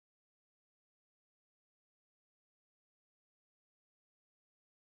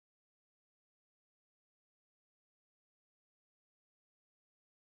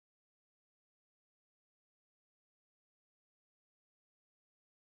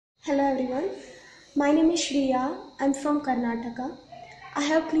Hello everyone, my name is Shriya. I'm from Karnataka. I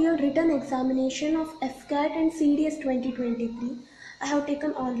have cleared written examination of AFCAT and CDS 2023. I have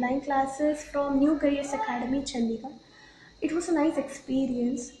taken online classes from New Careers Academy, Chandigarh. It was a nice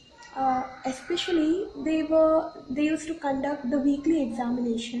experience. Especially they used to conduct the weekly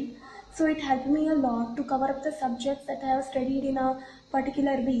examination, so it helped me a lot to cover up the subjects that I have studied in a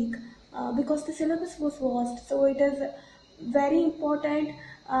particular week. Because the syllabus was vast, so it is very important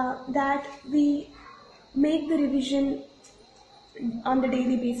that we make the revision on the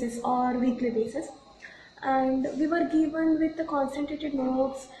daily basis or weekly basis. And we were given with the concentrated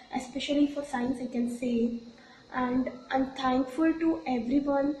notes, especially for science, I can say. And I'm thankful to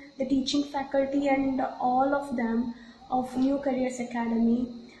everyone, the teaching faculty and all of them of New Careers Academy.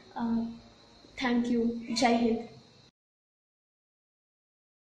 uh, Thank you. Jai Hind.